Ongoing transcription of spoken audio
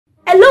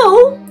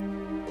Hello?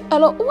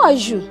 Hello, who are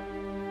you?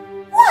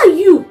 Who are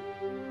you?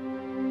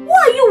 Who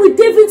are you with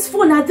David's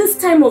phone at this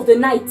time of the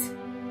night?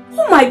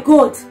 Oh my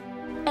God!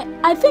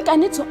 I think I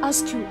need to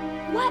ask you,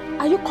 why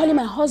are you calling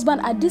my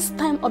husband at this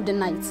time of the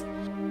night?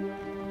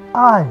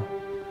 I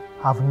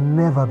have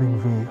never been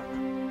veiled.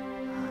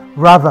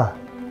 Rather,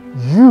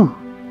 you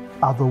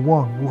are the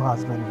one who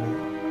has been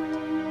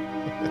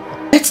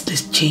veiled. Let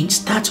this change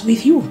start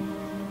with you.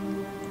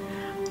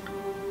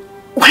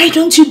 Why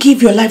don't you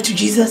give your life to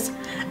Jesus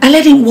and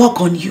let him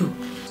work on you?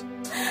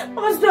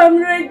 Pastor,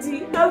 I'm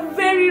ready. I'm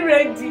very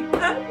ready.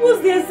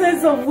 What's the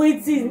essence of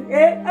waiting?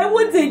 I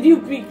want a new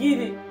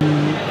beginning.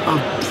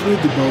 I've prayed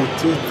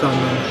about it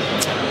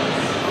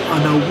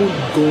and I want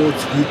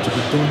God's will to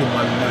be done in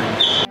my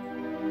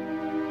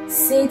life.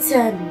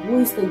 Satan, who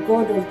is the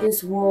God of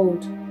this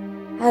world,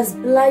 has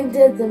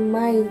blinded the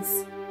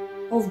minds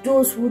of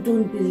those who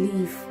don't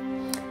believe.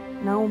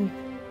 Naomi,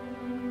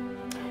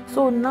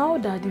 so now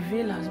that the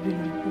veil has been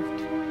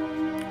removed,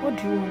 what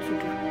do you want to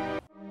do?